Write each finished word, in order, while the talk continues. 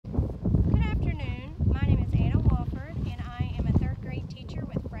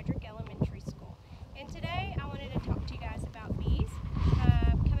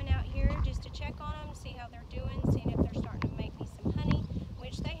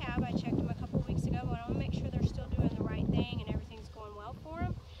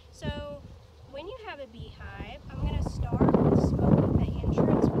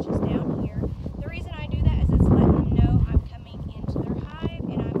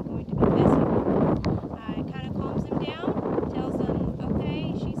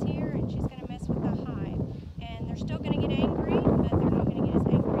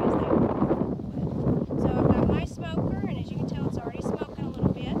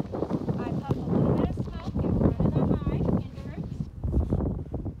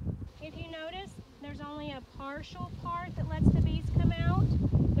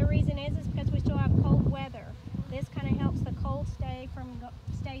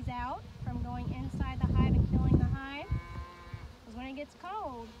stays out from going inside the hive and killing the hive. Because when it gets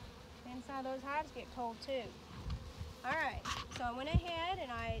cold, the inside of those hives get cold too. All right, so I went ahead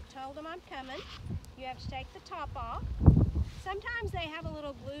and I told them I'm coming. You have to take the top off. Sometimes they have a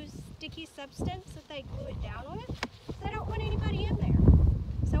little glue sticky substance that they glue it down with. So they don't want anybody in there.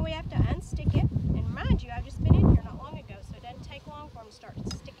 So we have to unstick it. And mind you, I've just been in here not long ago, so it doesn't take long for them to start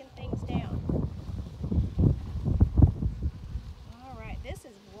sticking things down. All right, this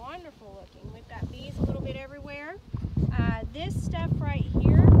is wonderful looking. We've got bees a little bit everywhere. This stuff right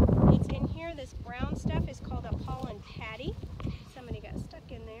here, it's in here, this brown stuff is called a pollen patty. Somebody got stuck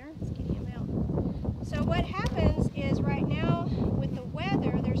in there. Let's get him out. So what happens is right now with the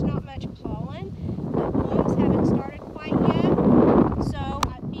weather, there's not much pollen. The blooms haven't started quite yet. So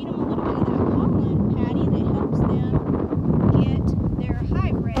I feed them a little bit of that pollen patty that helps them get their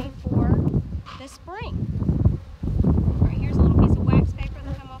hive ready for the spring. Right here's a little piece of wax paper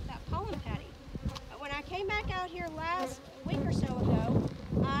that come off that pollen patty. But when I came back out here last week or so ago,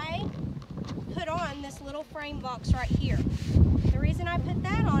 I put on this little frame box right here. The reason I put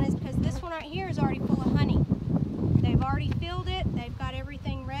that on is because this one right here is already full of honey. They've already filled it, they've got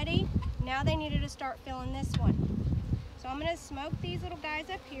everything ready. Now they needed to start filling this one. So I'm going to smoke these little guys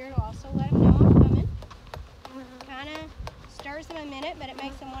up here to also let them know I'm coming. Kind of stirs them a minute, but it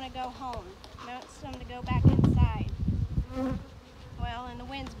makes them want to go home. Wants them to go back inside. Well, and the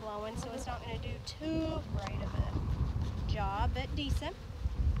wind's blowing, so it's not going to do too great of a job, but decent.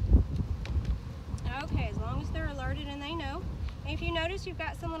 Okay, as long as they're alerted and they know. And if you notice, you've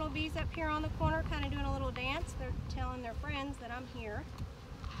got some little bees up here on the corner kind of doing a little dance. They're telling their friends that I'm here.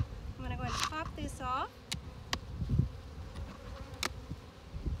 I'm going to go ahead and pop this off.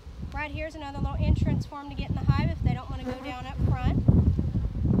 Right here's another little entrance for them to get in the hive if they don't want to go down up front.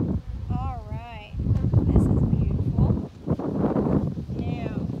 All right, this is beautiful.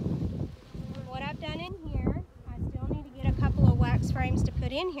 Now, what I've done in here, I still need to get a couple of wax frames to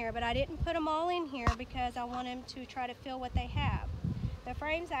put in here, but I didn't put them all in here because I want them to try to fill what they have. The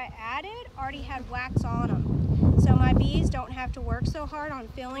frames I added already had wax on them, so my bees don't have to work so hard on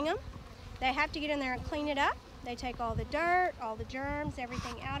filling them. They have to get in there and clean it up. They take all the dirt, all the germs,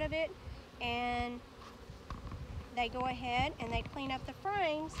 everything out of it, and they go ahead and they clean up the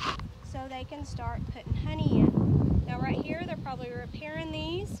frames so they can start putting honey in. Now right here, they're probably repairing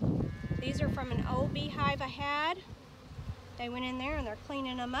these. These are from an old beehive I had. They went in there and they're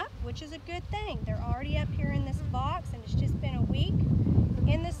cleaning them up, which is a good thing. They're already up here in this box and it's just been a week.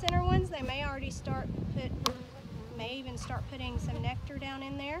 In the center ones, they may already may even start putting some nectar down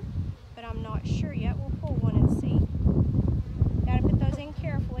in there, but I'm not sure yet. We'll pull one and see. Gotta put those in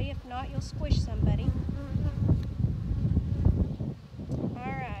carefully, if not you'll squish somebody.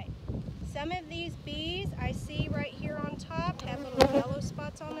 Alright, some of these bees I see right here on top have little yellow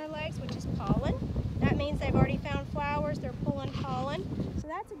spots on their legs, which is pollen. That means they've already found flowers, they're pulling pollen, so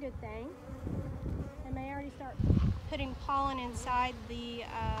that's a good thing. They may already start putting pollen inside the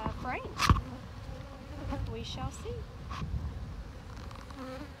frames. We shall see.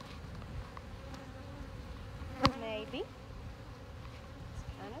 Maybe. It's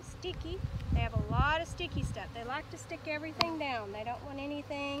kind of sticky. They have a lot of sticky stuff. They like to stick everything down. They don't want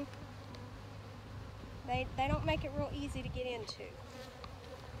anything. They don't make it real easy to get into.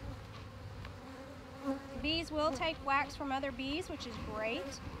 Bees will take wax from other bees, which is great.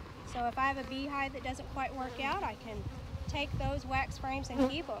 So if I have a beehive that doesn't quite work out, I can take those wax frames and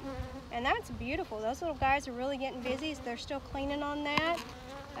keep them. And that's beautiful. Those little guys are really getting busy. So they're still cleaning on that.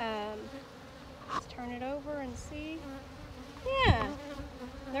 Let's turn it over and see. Yeah,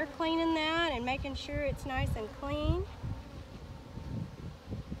 they're cleaning that and making sure it's nice and clean.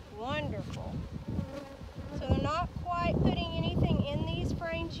 Wonderful. So they're not quite putting anything in these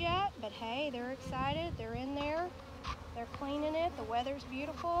frames yet, but hey, they're excited. They're in there. They're cleaning it. The weather's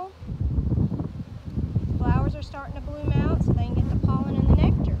beautiful. Flowers are starting to bloom out so they can get the pollen and the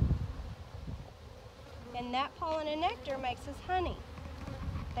nectar. And that pollen and nectar makes us honey.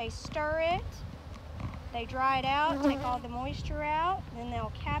 They stir it. They dry it out, take all the moisture out, then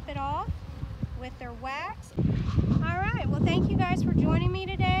they'll cap it off with their wax. All right, well thank you guys for joining me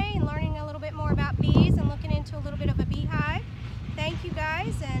today and learning a little bit more about bees and looking into a little bit of a beehive. Thank you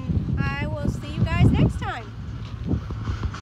guys, and I will see you guys next time.